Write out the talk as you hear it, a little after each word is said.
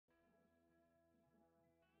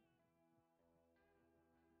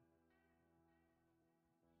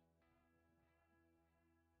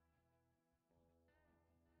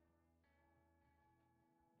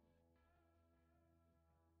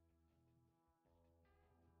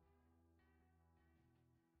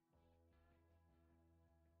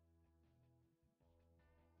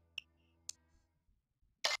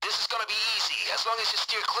gonna be easy, as long as you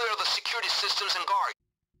steer clear of the security systems and guards.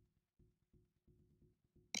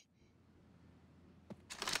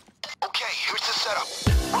 Okay, here's the setup.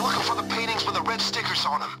 We're looking for the paintings with the red stickers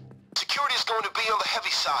on them. Security is going to be on the heavy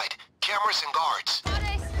side. Cameras and guards.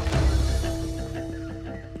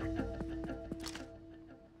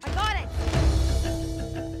 I got it!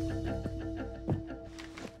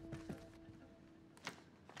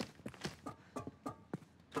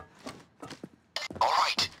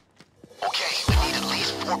 Alright. Okay, we need at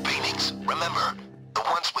least 4 paintings. Remember, the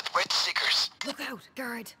ones with red stickers. Look out,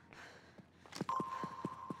 guard.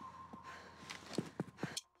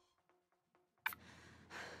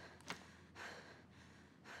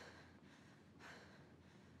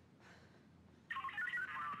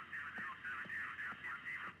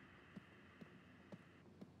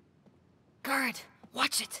 Guard,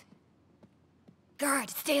 watch it. Guard,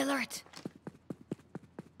 stay alert.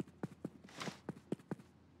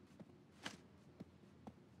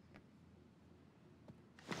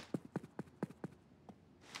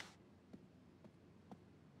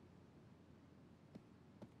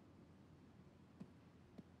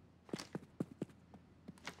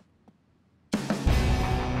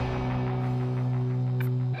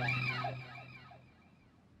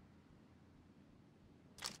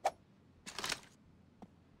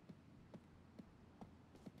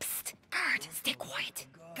 Stay quiet.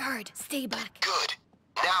 Guard, stay back. Good.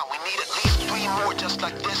 Now we need at least 3 more just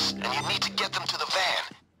like this, and you need to get them to the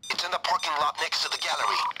van. It's in the parking lot next to the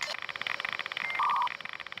gallery.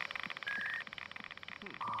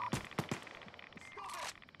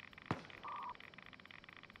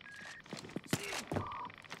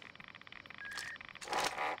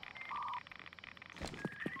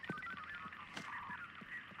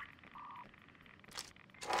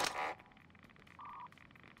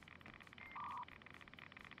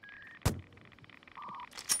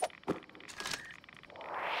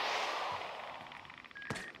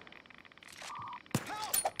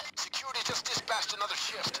 Just dispatched another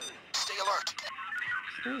shift. Stay alert.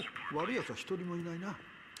 お、悪い奴は一人もいないな。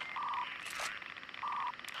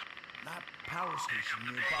That power station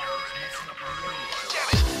nearby is messing up my radio. Damn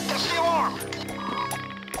it! That's the alarm!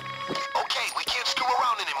 Okay, we can't screw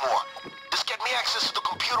around anymore. Just get me access to the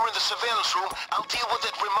computer in the surveillance room. I'll deal with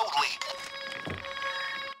it remotely.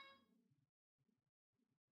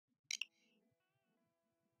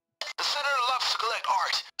 The Senator loves to collect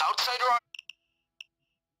art. Outsider art.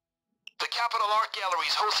 The Capitol Art Gallery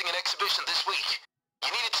is hosting an exhibition this week.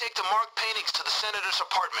 You need to take the marked paintings to the Senator's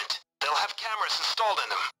apartment. They'll have cameras installed in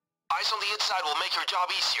them. Eyes on the inside will make your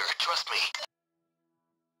job easier, trust me.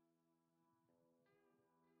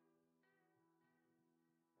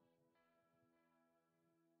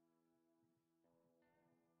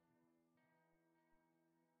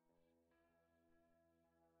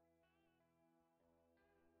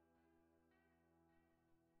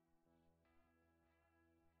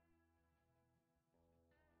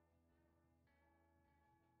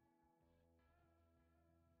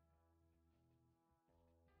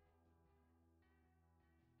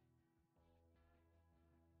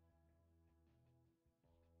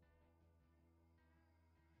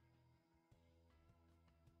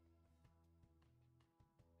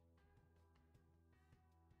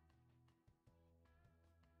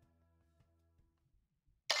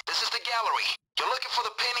 This is the gallery. You're looking for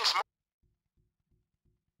the paintings.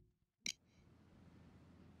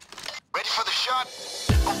 Ready for the shot?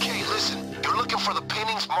 Okay, listen. You're looking for the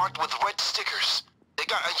paintings marked with red stickers. They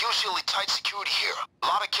got unusually tight security here. A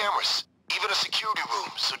lot of cameras. Even a security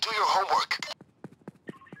room, so do your homework.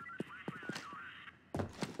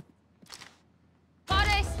 Got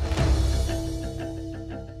it!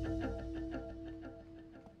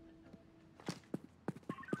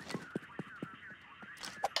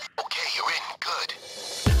 Okay, you're in. Good.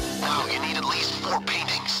 Now you need at least 4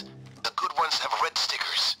 paintings. The good ones have red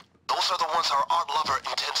stickers. Those are the ones our art lover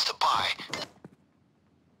intends to buy.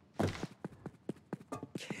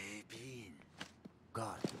 Kane.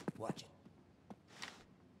 God, watch it.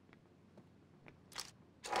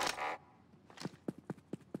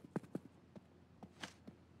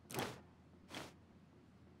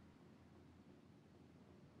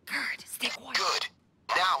 Guard, stay quiet. Good.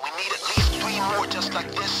 Now we need at least 3 more just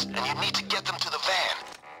like this, and you need to get them to the van.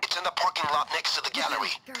 It's in the parking lot next to the gallery.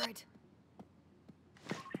 Guard.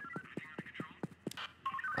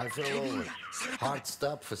 I fell over. Hard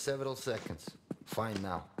stop for several seconds. Fine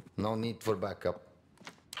now. No need for backup.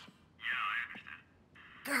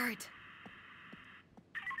 Guard.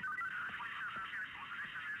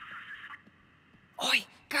 Oi,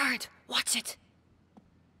 guard, watch it.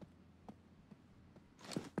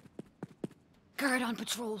 Guard on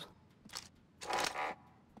patrol.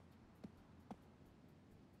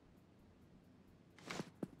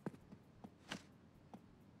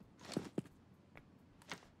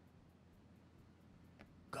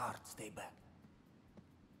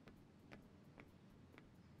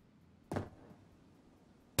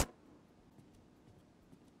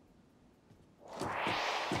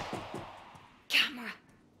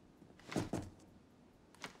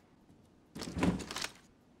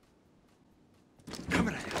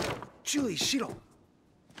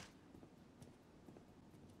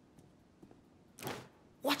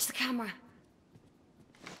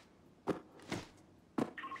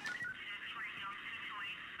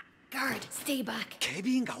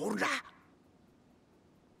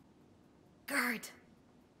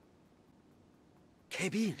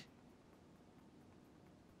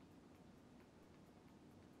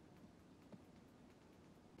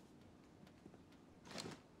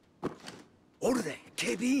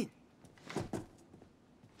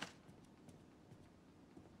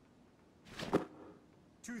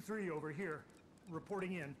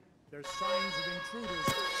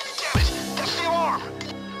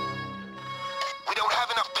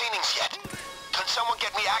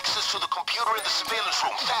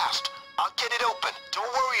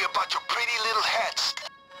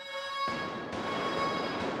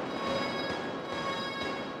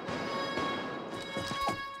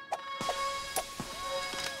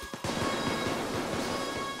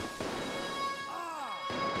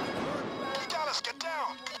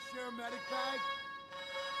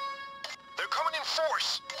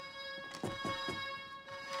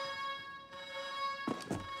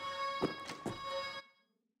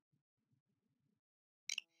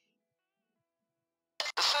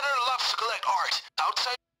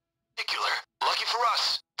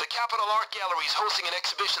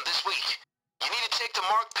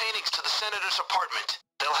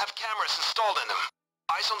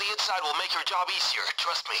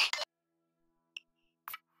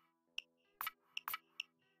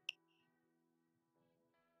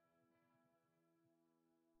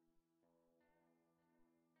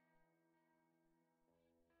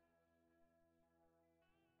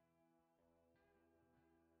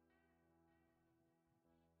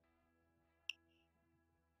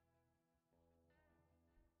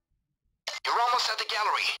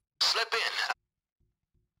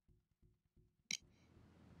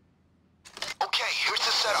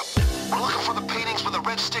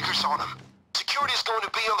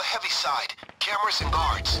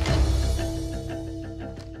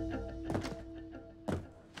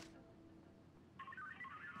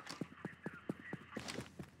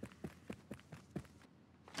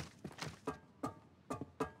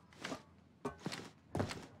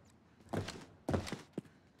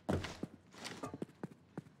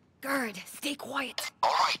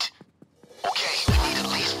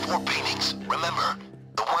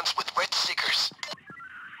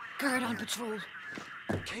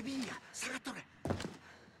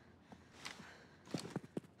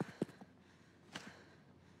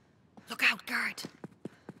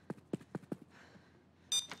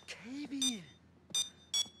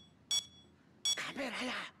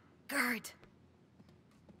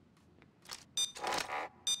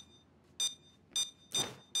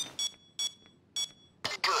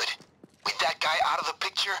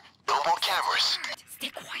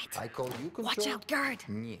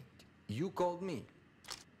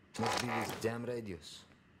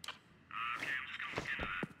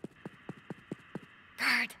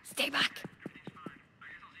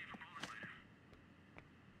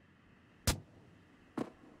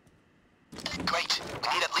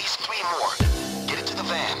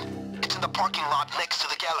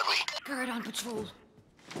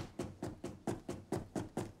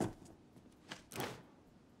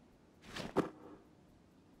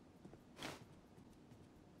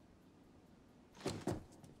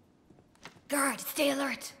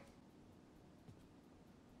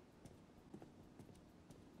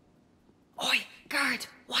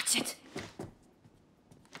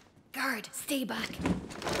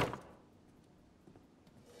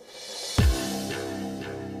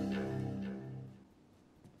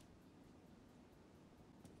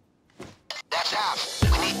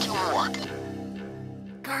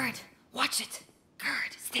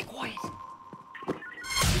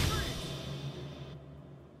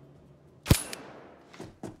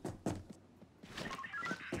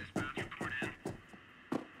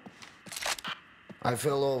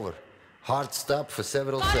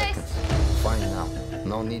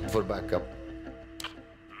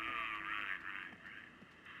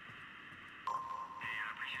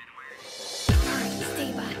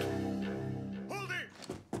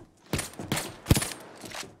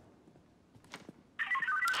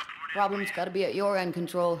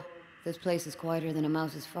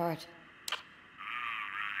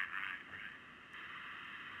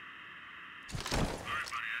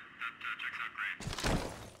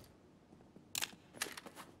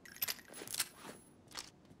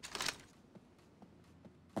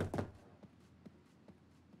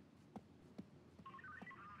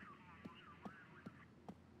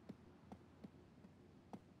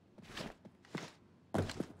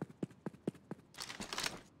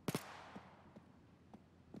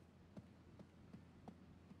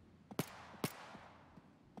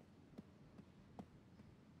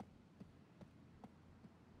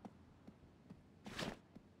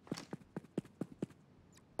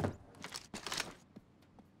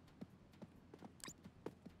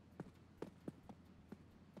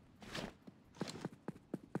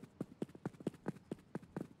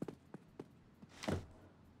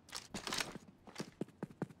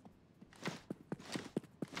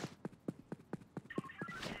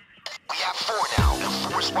 4 now,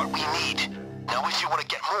 and 4 is what we need. Now if you want to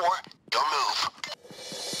get more, you'll move.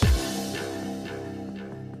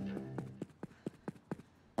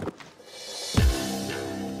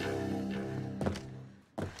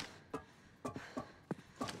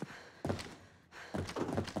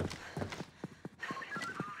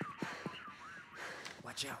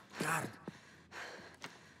 Watch out, guard.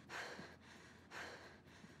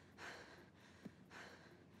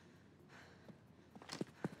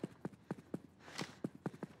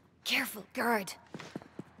 Careful, guard.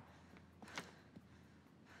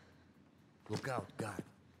 Look out, guard.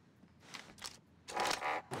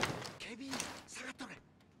 Kevin, 사가토레.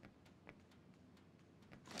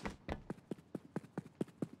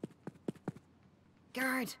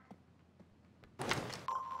 Guard.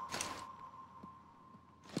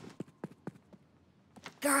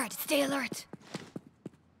 Guard, stay alert.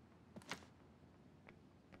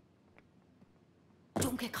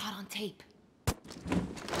 Don't get caught on tape.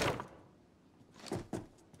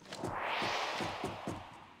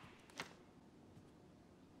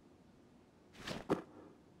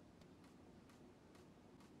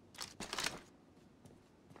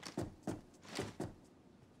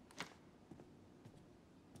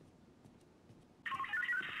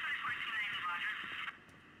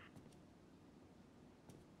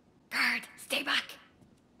 Guard, stay back.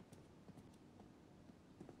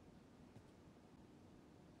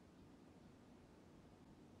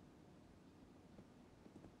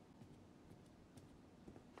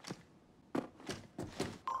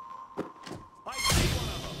 I see one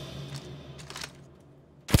of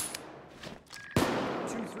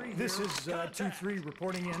them. 2-3 This is 2-3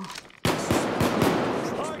 reporting in.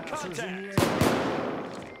 Hard Trespassers in contact. the area.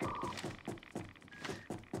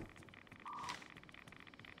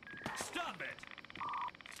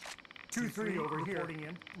 2-3 over here.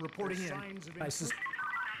 Reporting in. Signs of interest.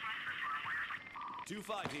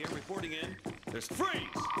 2-5 here, reporting in. There's freeze!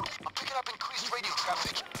 I'm picking up increased radio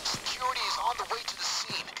traffic. Security is on the way to the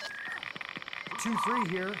scene. 2-3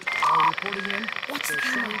 here. Reporting in. What's There's the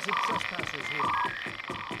signs of trespassers here.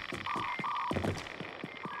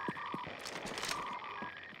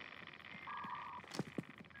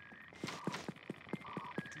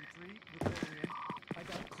 Reporting in. I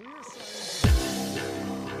got clear signs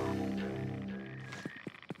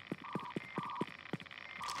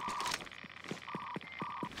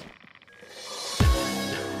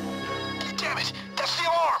Damn it! That's the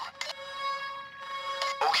alarm!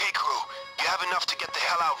 Okay, crew. You have enough to get the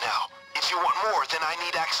hell out now. If you want more, then I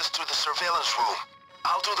need access to the surveillance room.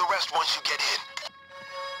 I'll do the rest once you get in.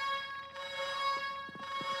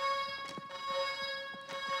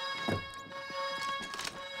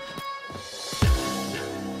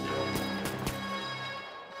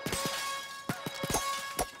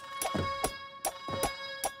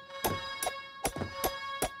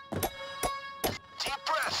 Deep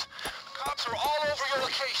breath. Cops are all over your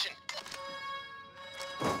location.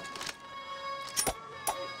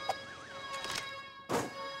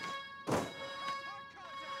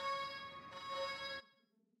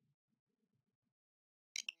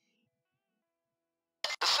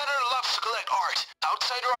 The senator loves to collect art,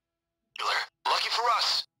 outside or popular. Lucky for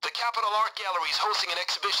us, the Capitol Art Gallery is hosting an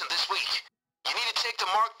exhibition this week. You need to take the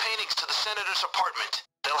marked paintings to the senator's apartment.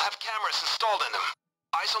 They'll have cameras installed in them.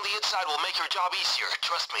 Eyes on the inside will make your job easier,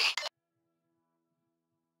 trust me.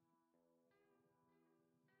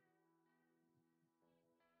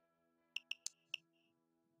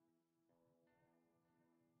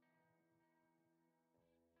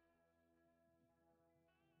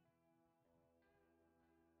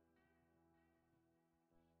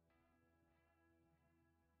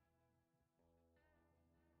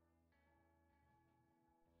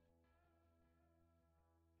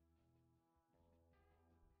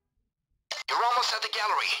 You're almost at the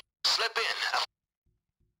gallery. Slip in.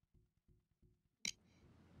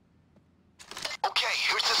 Okay,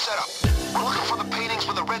 here's the setup. We're looking for the paintings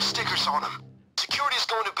with the red stickers on them. Security is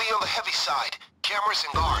going to be on the heavy side. Cameras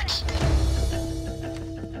and guards.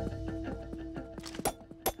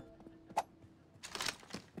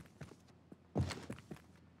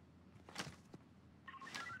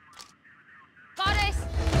 Got it!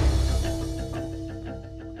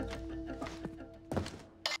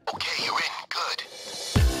 Okay, you're in. Good.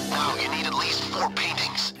 Now you need at least 4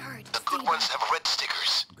 paintings. Guard, The good stay ones have red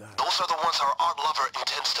stickers. Those are the ones our art lover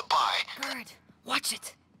intends to buy. Guard, watch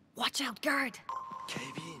it. Watch out, guard.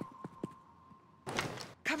 케빈.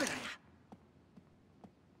 카메라야.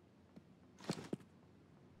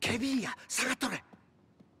 케빈이야, 사가토레.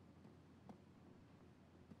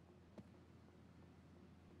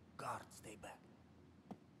 Guard, stay back.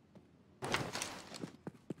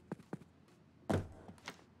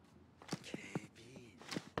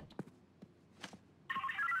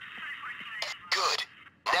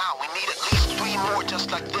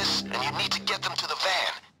 just like this, and you need to get them to the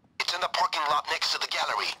van. It's in the parking lot next to the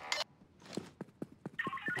gallery.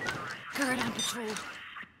 Guard on patrol.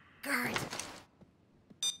 Guard.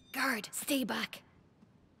 Guard, stay back.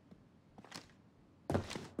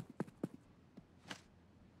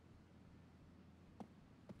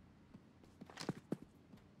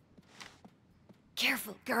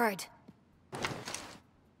 Careful, guard.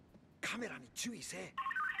 카메라니 주의세.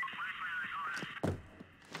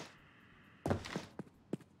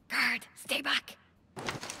 Guard, stay back.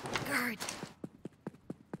 Guard.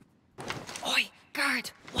 Oi,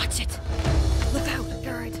 guard, watch it. Look out,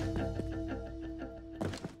 guard.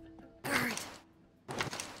 Guard.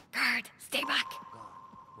 Guard, stay back.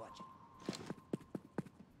 Watch it.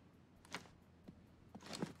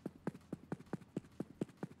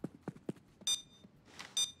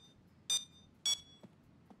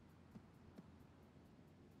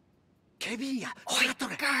 케빈이야. Oi,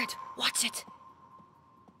 살았더래. guard, watch it.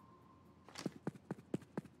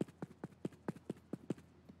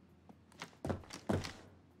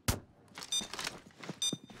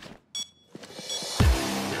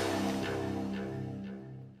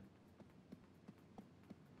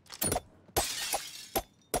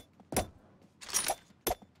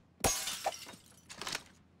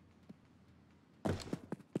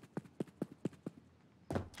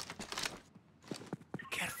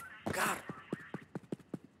 Careful. Guard.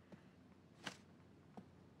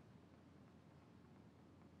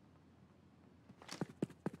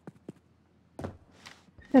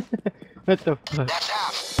 What the fuck? That's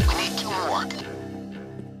half. We need 2 more.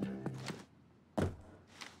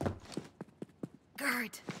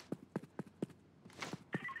 Guard.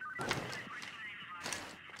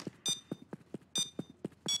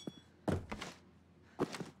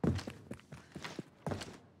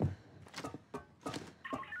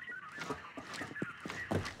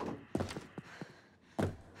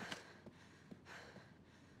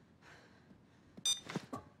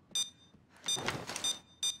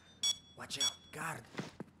 Watch out. Guard.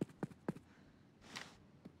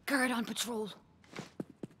 Guard on patrol.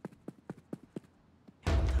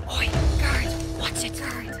 Oi, guard, watch it.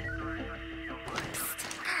 Guard. Psst,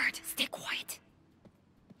 guard, stay quiet.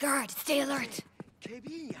 Guard, stay alert.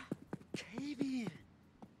 케빈이야. 케빈.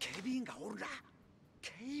 케빈가 오라.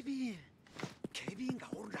 케빈. 케빈가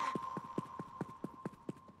오라.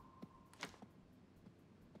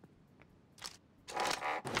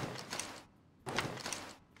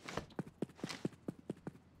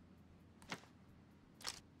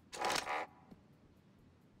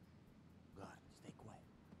 Guard, stay quiet.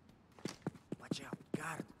 Watch out,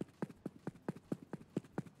 guard.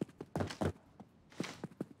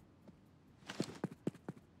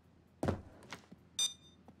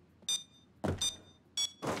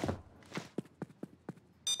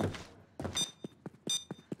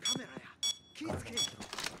 카메라야. 기스케.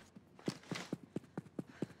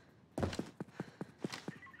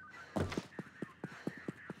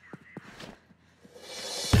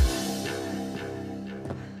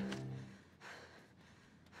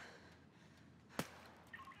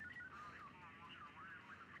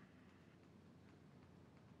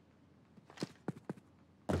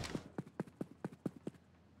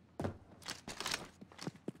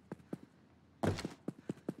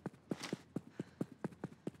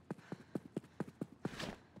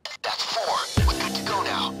 That's 4. We're good to go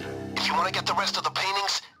now. If you want to get the rest of the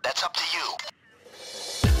paintings, that's up to you.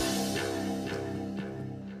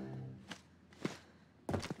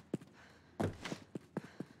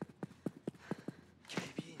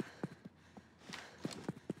 케빈.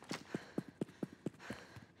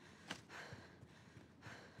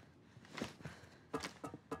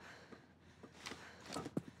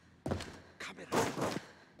 카메라.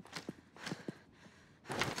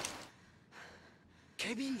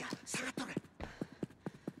 케빈이야. 살았더래.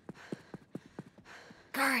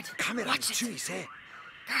 Guard, 카메라 watch it. 주의세.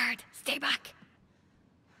 Guard, stay back.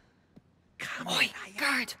 Oi, 카메라야.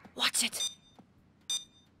 guard, watch it.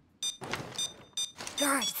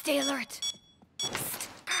 Guard, stay alert. Psst,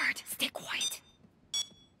 guard, stay quiet.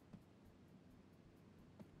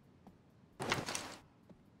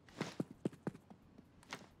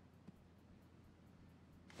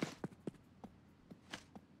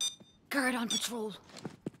 Guard on patrol.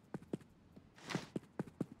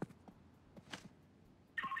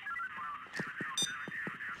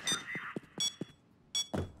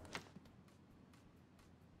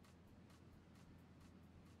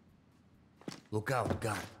 Look out,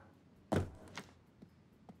 guard.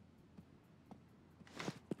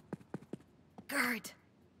 Guard.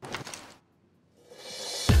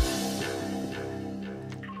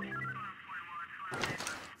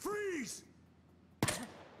 Freeze!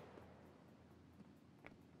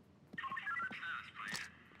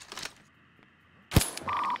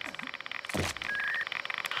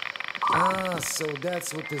 Ah, so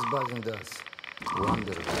that's what this button does.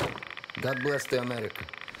 Wonderful. God bless the America.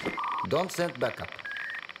 Don't send backup.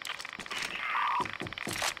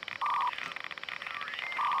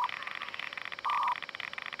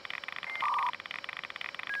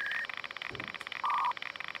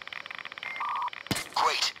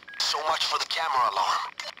 Great. So much for the camera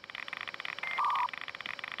alarm.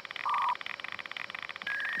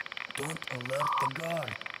 Don't alert the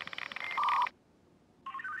guard.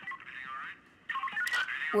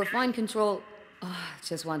 We're fine, Control. Oh,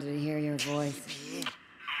 just wanted to hear your voice. 2-2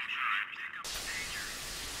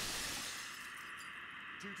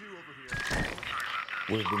 over here.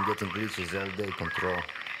 We've been getting glitches all day, Control.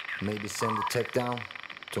 Maybe send the tech down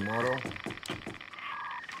tomorrow?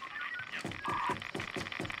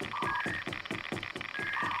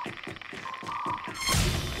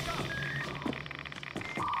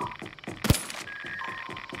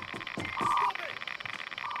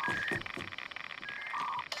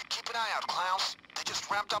 Keep an eye out, clowns. They just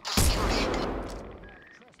ramped up the security.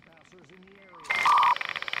 Trespassers in the area.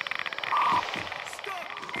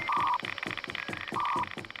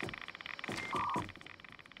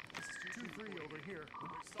 This is 2-3 over here.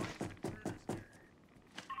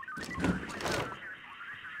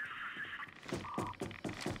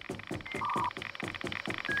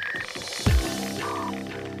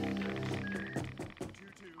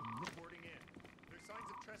 Reporting in. There's signs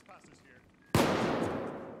of trespassers here.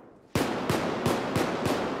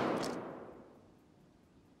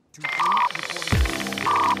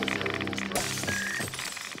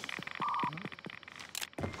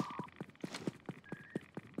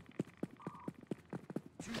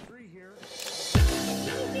 2-3 here.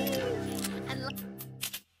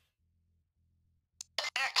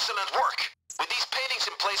 Excellent work. With these paintings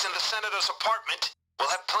in place in the senator's apartment, we'll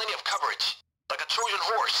have plenty of coverage. Like a Trojan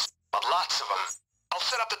horse, but lots of them. I'll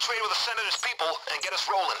set up the trade with the senator's people and get us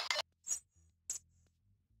rolling.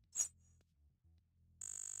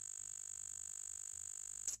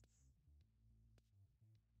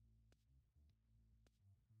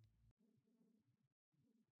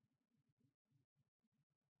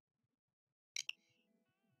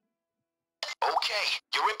 Okay,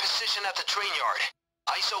 you're in position at the train yard.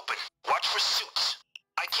 Eyes open. Watch for suits.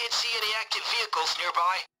 I can't see any active vehicles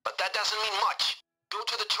nearby, but that doesn't mean much. Go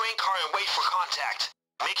to the train car and wait for contact.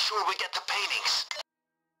 Make sure we get the paintings.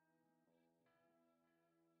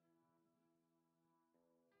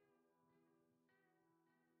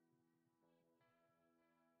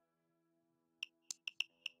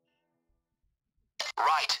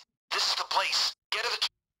 Right. This is the place. Get to the...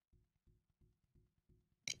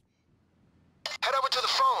 Head over to the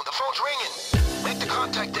phone. The phone's ringing. Make the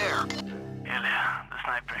contact there. Yeah, the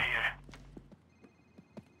sniper here.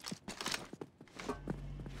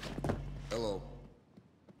 Hello.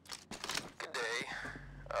 Good day.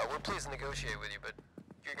 We're pleased to negotiate with you, but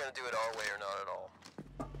you're gonna do it our way or not at all.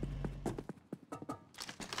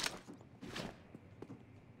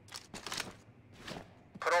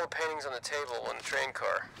 Put all the paintings on the table in the train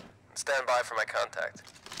car, and stand by for my contact.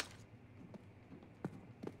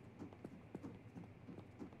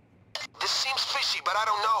 This seems fishy, but I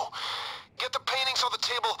don't know. Get the paintings on the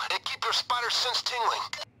table and keep your spider sense tingling.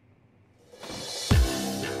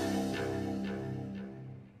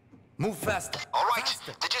 Move faster. All right,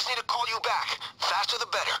 Faster. they just need to call you back. Faster the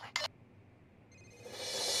better.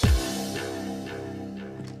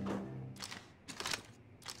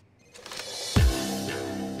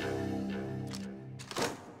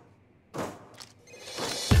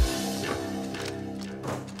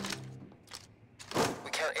 We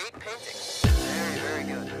count 8 paintings. Very, very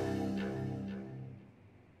good.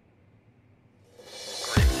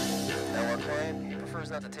 Great. Now our client, he prefers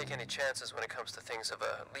not to take any chances when it comes to things of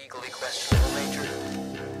a legally questionable nature.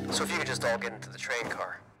 So if you could just all get into the train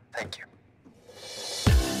car. Thank you.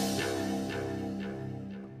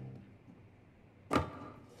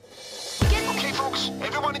 Okay, folks,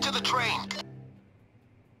 everyone into the train.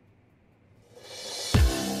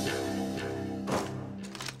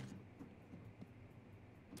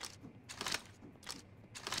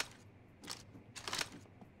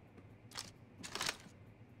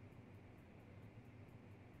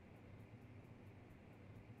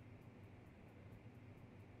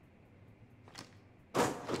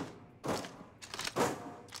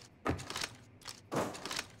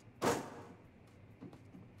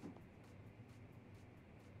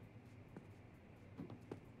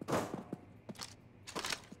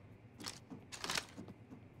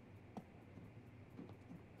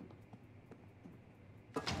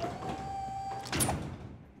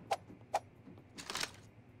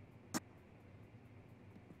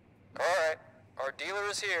 dealer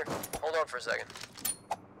is here. Hold on for a second.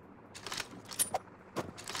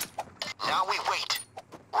 Now we wait.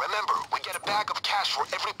 Remember, we get a bag of cash for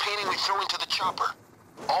every painting we throw into the chopper.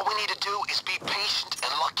 All we need to do is be patient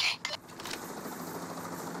and lucky.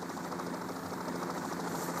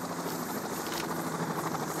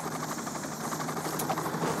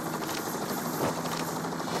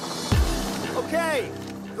 Okay,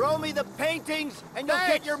 throw me the paintings and you'll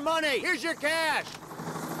get your money. Here's your cash.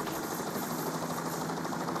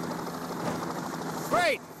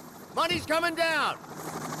 Great, money's coming down.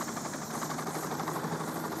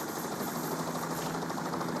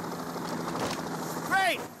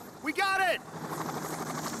 Great, we got it.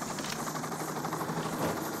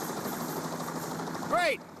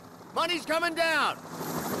 Great, money's coming down.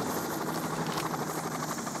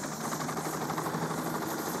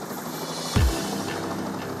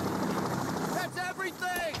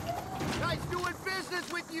 Nice doing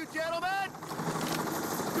business with you, gentlemen!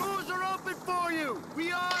 Doors are open for you!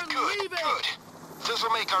 We are leaving! Good. This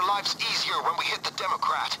will make our lives easier when we hit the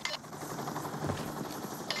Democrat.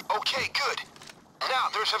 Okay, good. Now,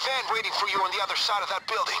 there's a van waiting for you on the other side of that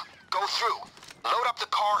building. Go through. Load up the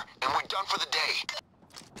car, and we're done for the day.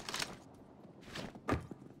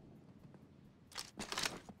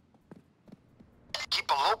 Keep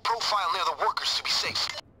a low profile near the workers to be safe.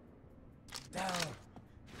 Down.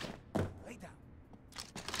 Lay down.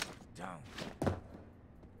 Down.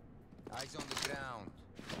 Eyes on the ground.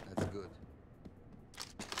 That's good.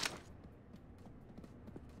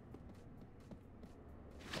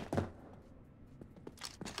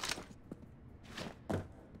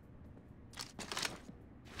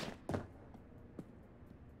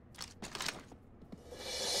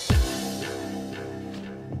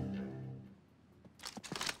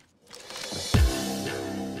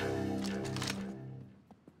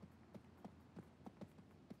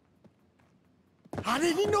 How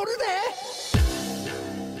did he know to that?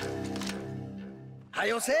 How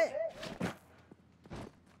you say?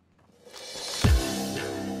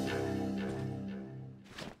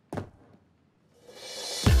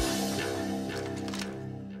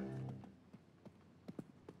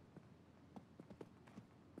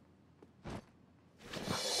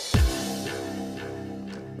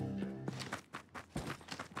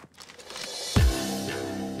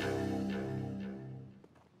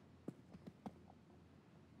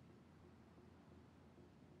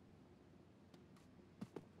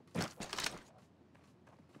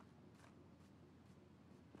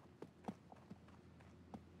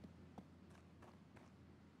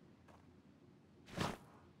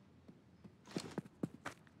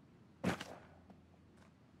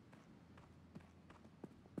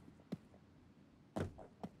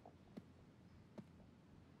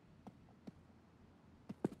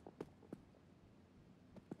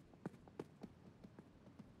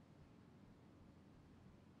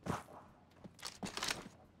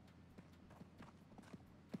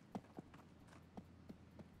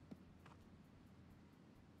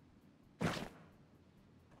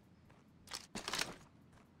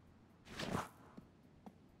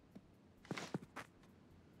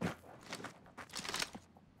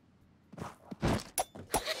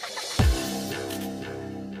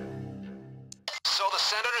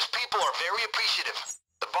 Senator's people are very appreciative.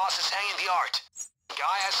 The boss is hanging the art.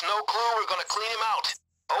 Guy has no clue we're gonna clean him out.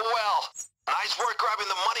 Oh well. Nice work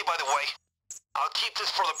grabbing the money, by the way. I'll keep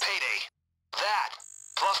this for the payday. That,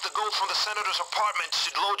 plus the gold from the Senator's apartment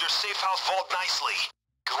should load your safe house vault nicely.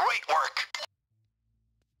 Great work.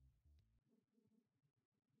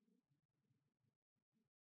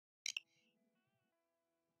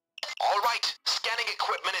 All right, scanning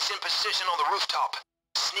equipment is in position on the rooftop.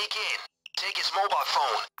 Sneak in. Take his mobile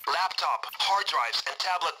phone, laptop, hard drives, and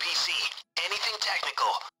tablet PC. Anything technical.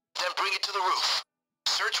 Then bring it to the roof.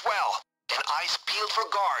 Search well, and eyes peeled for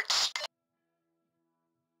guards.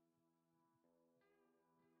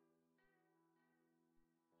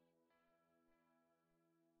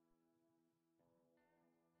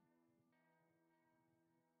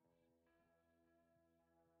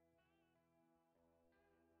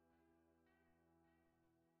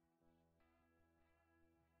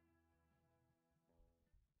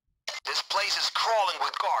 This place is crawling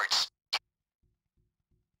with guards.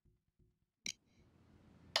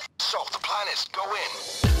 So, the plan is, go in.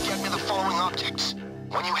 Get me the following objects.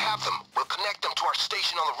 When you have them, we'll connect them to our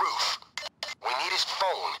station on the roof. We need his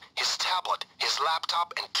phone, his tablet, his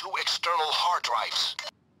laptop, and 2 external hard drives.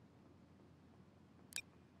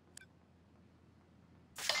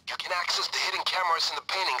 You can access the hidden cameras in the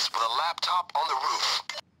paintings with a laptop on the roof.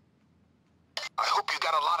 I hope you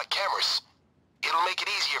got a lot of cameras. It'll make it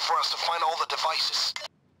easier for us to find all the devices.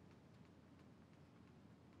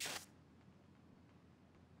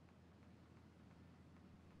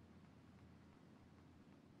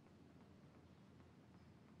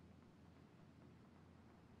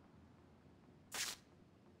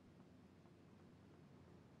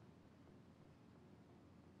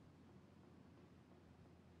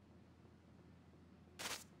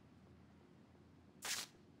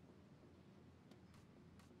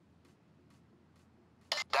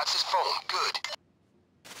 That's his phone. Good.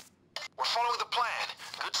 We're following the plan.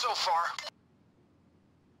 Good so far.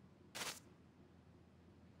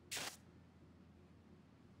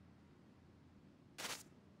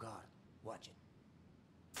 Guard, watch it.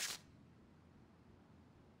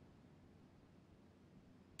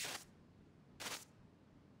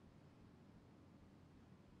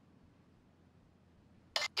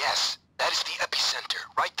 Yes, that is the epicenter,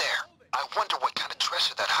 right there. I wonder what kind of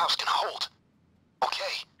treasure that house can hold.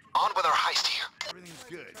 Okay, on with our heist here. Everything's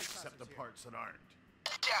good, except the parts that aren't.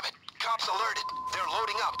 Damn it, cops alerted. They're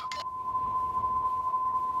loading up.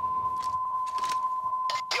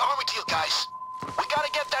 The army deal, guys. We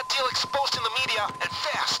gotta get that deal exposed in the media, and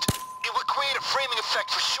fast. It would create a framing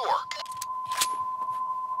effect for sure.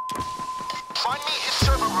 Find me his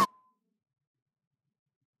server room.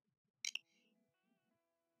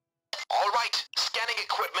 All right, scanning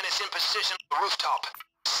equipment is in position on the rooftop.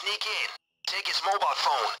 Sneak in. Take his mobile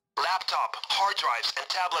phone, laptop, hard drives, and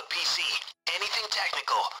tablet PC. Anything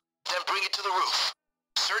technical. Then bring it to the roof.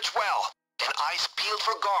 Search well, and eyes peeled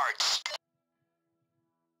for guards.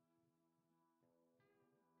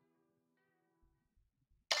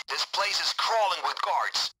 This place is crawling with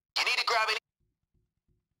guards. You need to grab any...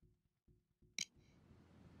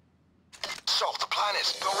 So, the plan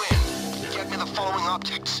is, go in. Get me the following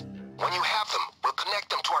objects. When you have them, we'll connect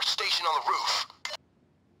them to our station on the roof.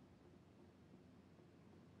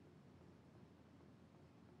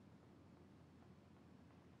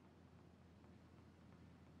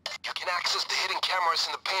 You can access the hidden cameras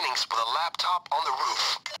in the paintings with a laptop on the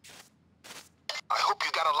roof. I hope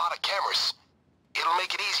you got a lot of cameras. It'll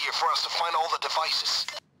make it easier for us to find all the devices.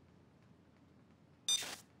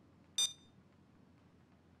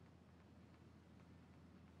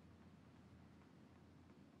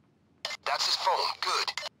 That's his phone.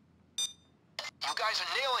 Good. You guys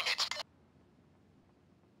are nailing it.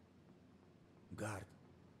 Guard.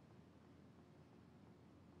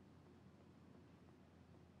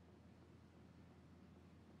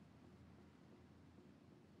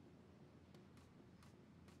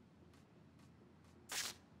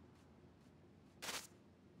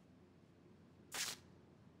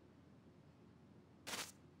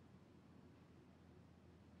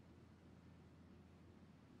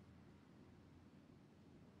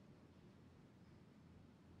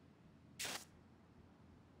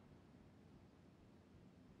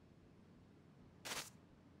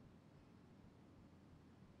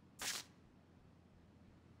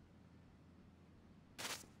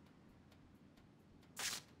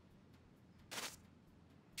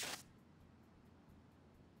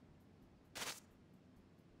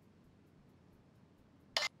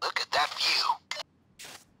 Look at that view.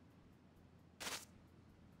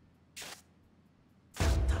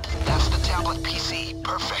 That's the tablet PC.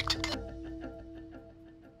 Perfect.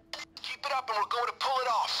 Keep it up and we're going to pull it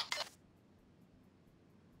off.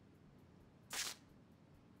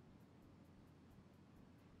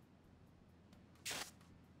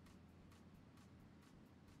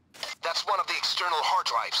 That's one of the external hard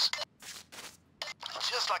drives.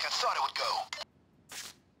 Just like I thought it would go.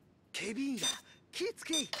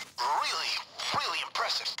 Really, really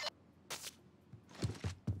impressive.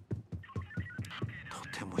 と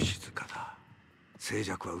ても静かだ。静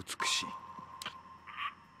寂は美しい。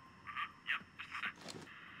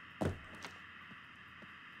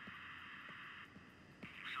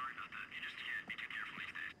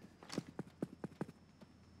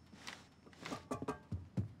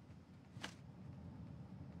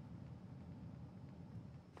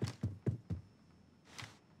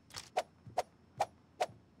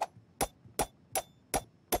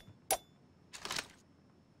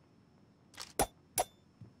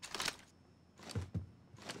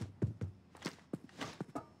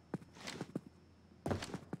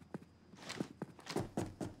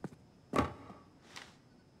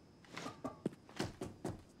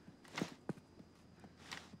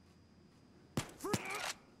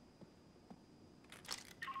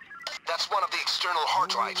That's one of the external hard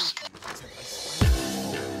drives.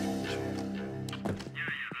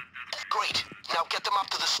 Great. Now get them up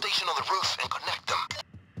to the station on the roof and connect them.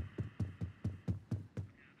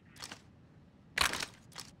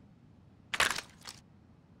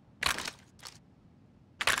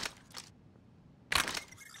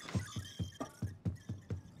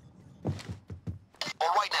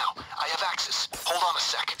 All right now, I have access. Hold on a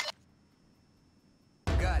sec.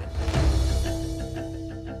 Got it.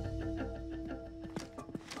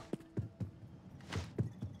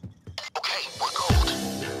 Okay, we're gold.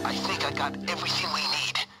 I think I got everything we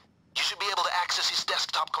need. You should be able to access his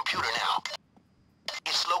desktop computer now.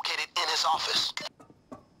 It's located in his office.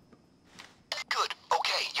 Good.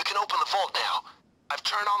 Okay, open the vault now. I've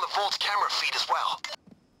turned on the vault's camera feed as well.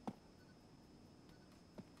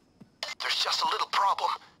 There's just a little problem.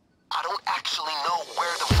 I don't actually know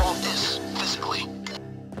where the vault is, physically.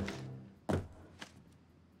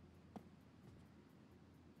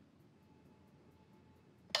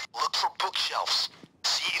 Look for bookshelves.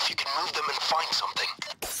 See if you can move them and find something.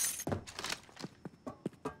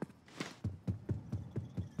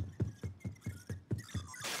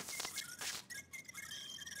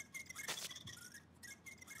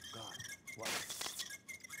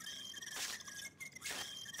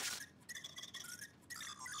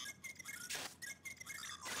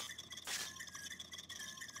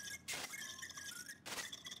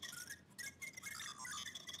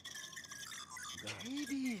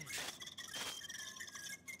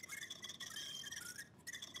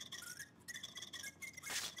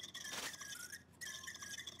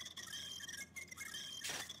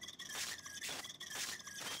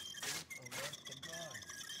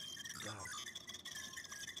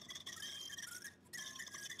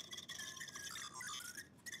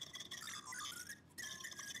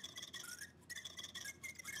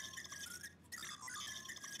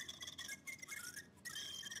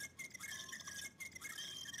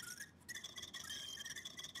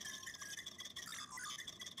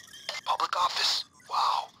 Public office.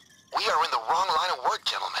 Wow. We are in the wrong line of work,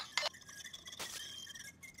 gentlemen.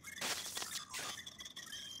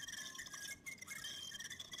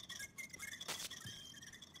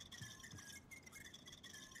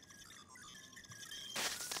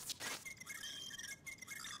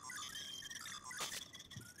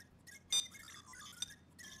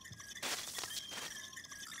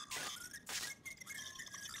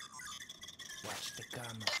 Watch the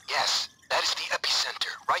camera. Yes, that is the epicenter,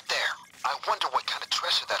 right there. I wonder what kind of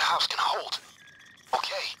treasure that house can hold.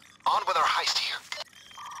 Okay, on with our heist here.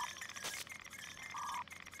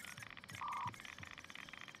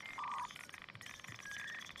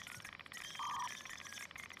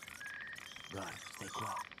 Guard, stay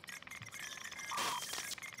quiet.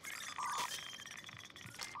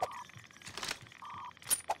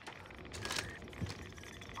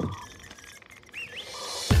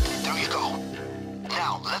 There you go.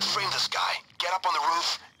 Now, let's frame this guy. Get up on the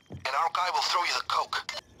roof, and our guy will throw you the coke.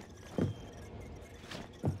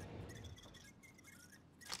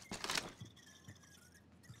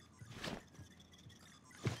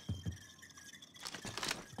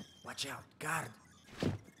 Watch out, guard.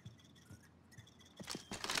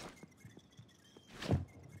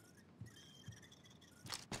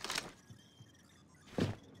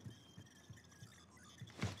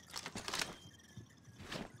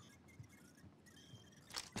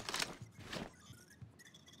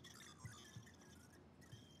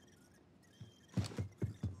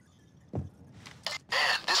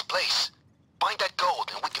 Man, this place. Find that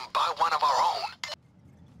gold, and we can buy one of our own.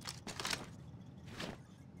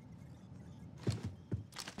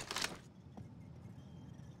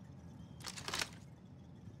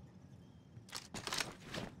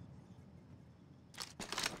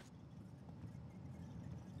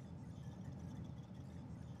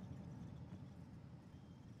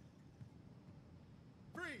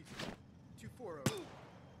 Freeze! 240.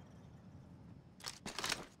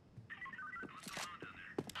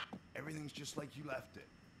 Everything's just like you left it,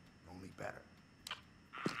 only better.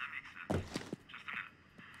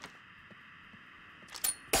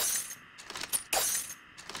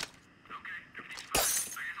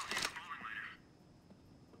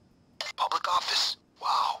 Public office.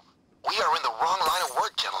 Wow. We are in the wrong line of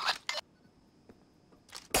work, gentlemen.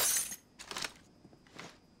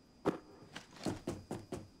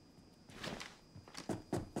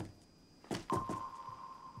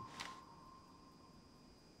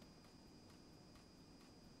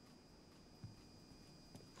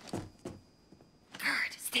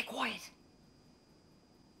 Guard, stay quiet.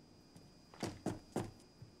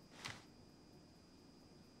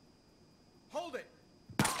 Hold it!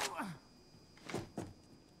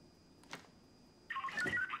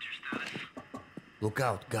 Look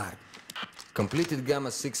out, guard. Completed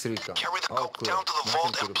Gamma 6 recon. Carry the All coke clear. down to the Nothing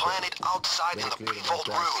vault to and plant report. it outside in Very the clear pre-vault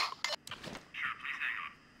about that. room.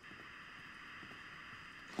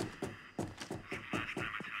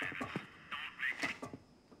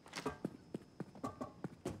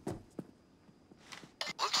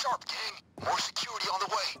 Look sharp, gang. More security on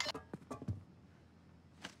the way.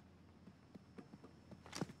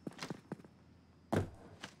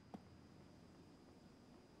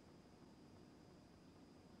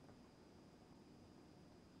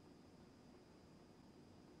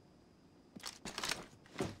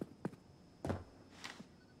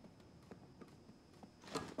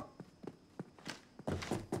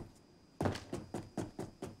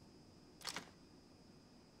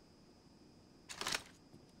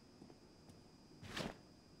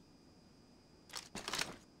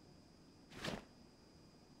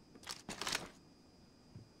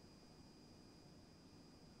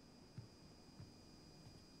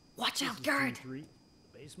 Watch out, guard. 2-3.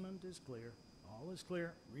 The basement is clear. All is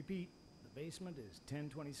clear. Repeat. The basement is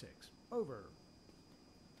 1026. Over.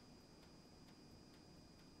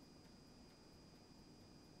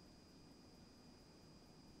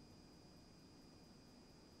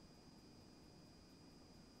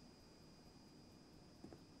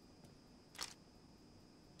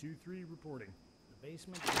 Two, 3 reporting. The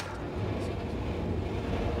basement is 1026.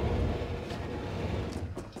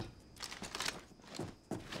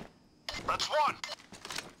 That's one.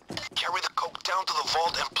 Carry the coke down to the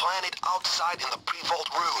vault and plant it outside in the pre-vault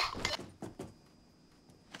room.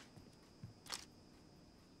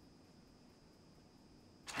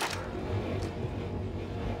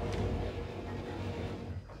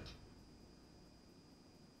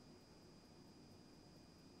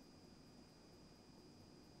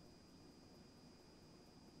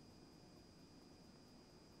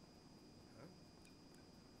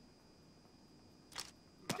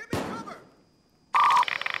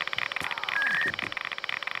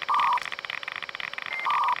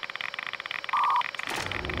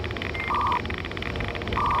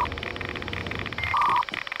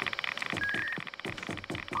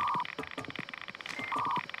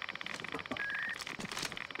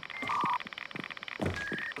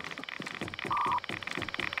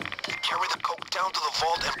 Carry the coke down to the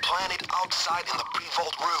vault and plant it outside in the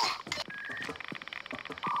pre-vault room.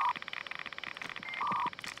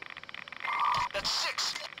 That's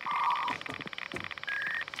 6.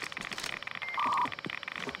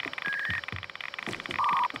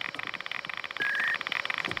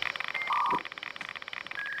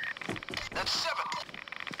 That's 7.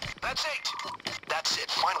 That's 8. That's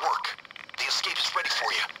it. Fine work. The escape is ready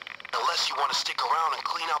for you. Unless you want to stick around and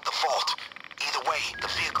clean out the vault. Either way, the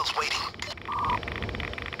vehicle's waiting.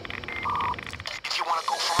 If you want to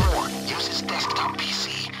go for more, use his desktop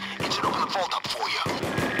PC. It should open the vault up for you.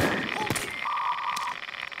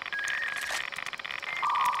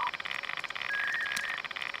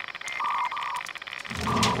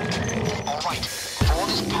 Alright, vault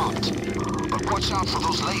is popped. But watch out for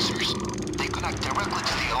those lasers. They connect directly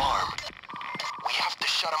to the alarm. We have to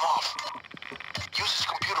shut them off. Use his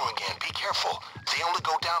computer again. Be careful. They only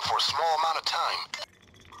go down for a small amount of time.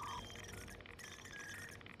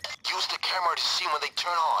 Use the camera to see when they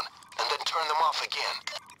turn on, and then turn them off again.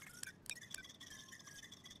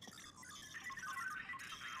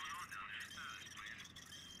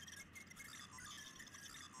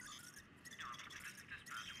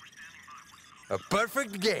 A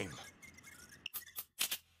perfect game.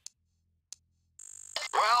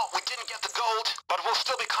 Well, we didn't get the gold, but we'll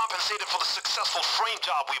still be compensated for the successful frame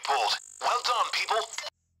job we pulled. Well done, people.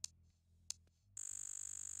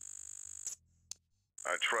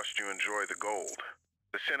 I trust you enjoy the gold.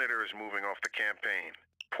 The Senator is moving off the campaign.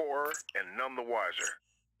 Poorer and none the wiser.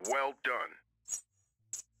 Well done.